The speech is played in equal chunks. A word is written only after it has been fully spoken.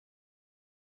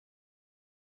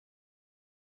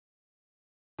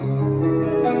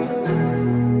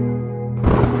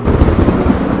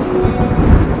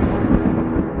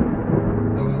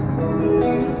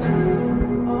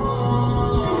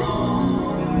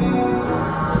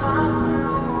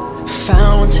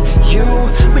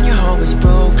heart was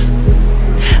broke.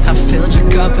 I filled your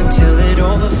cup until it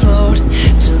overflowed.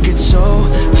 Took it so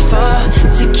far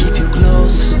to keep you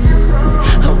close.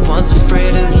 I was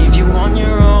afraid to leave you on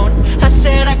your own. I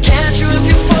said I catch you if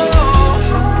you fall,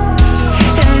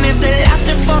 and if they laugh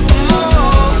then fuck them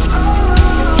all.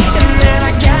 And then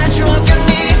I catch you off your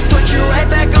knees, put you right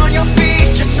back on your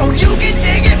feet, just so you can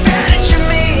take advantage of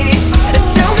me. And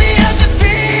tell me how's it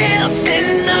feel,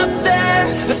 sitting up there,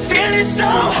 feeling so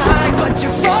high, but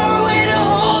too far away to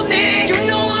hold me. You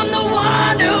know I'm the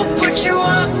one who put you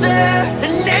up there, a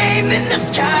name in the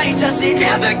sky. Does it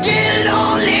ever get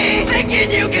lonely, thinking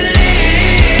you can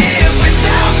live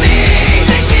without me,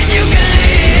 thinking you can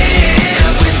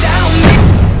live without me?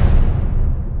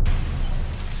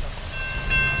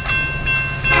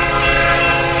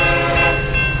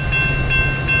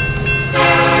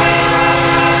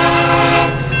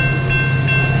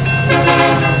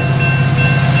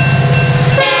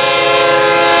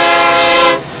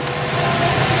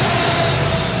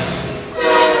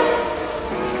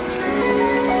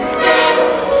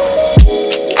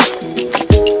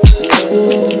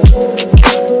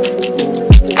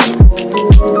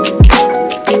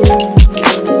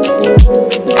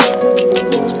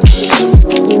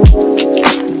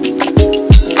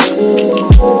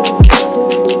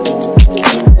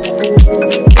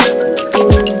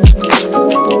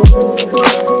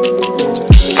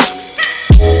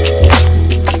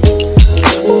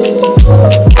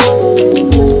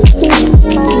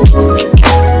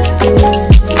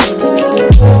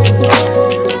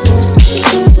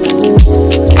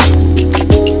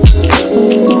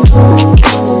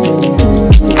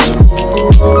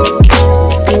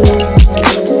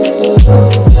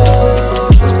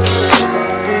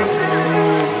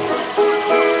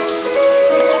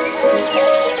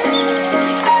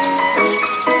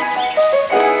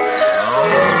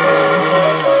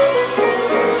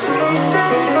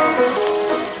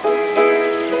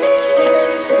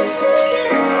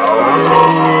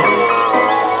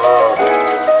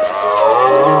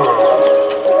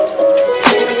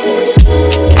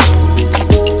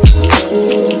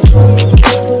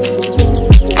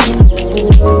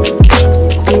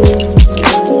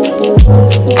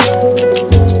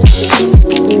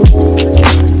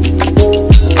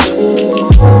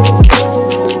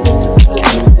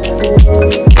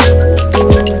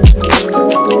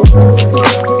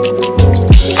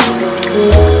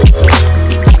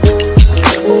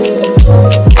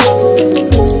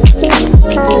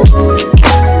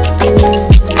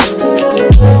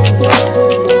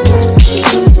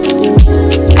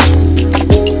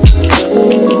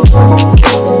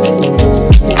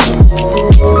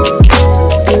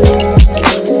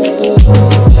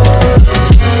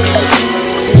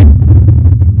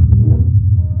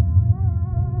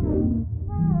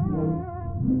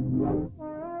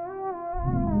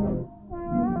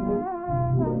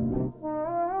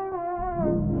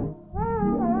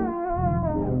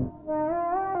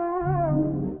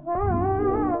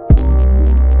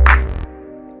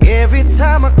 Every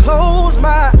time I close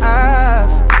my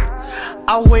eyes,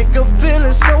 I wake up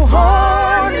feeling so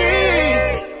horny.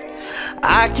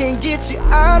 I can't get you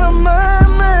out of my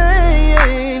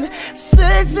mind.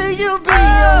 Sexy, you be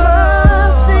a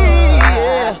mercy.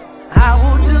 Yeah. I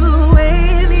will do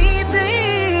anything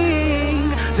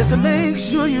just to make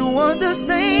sure you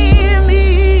understand.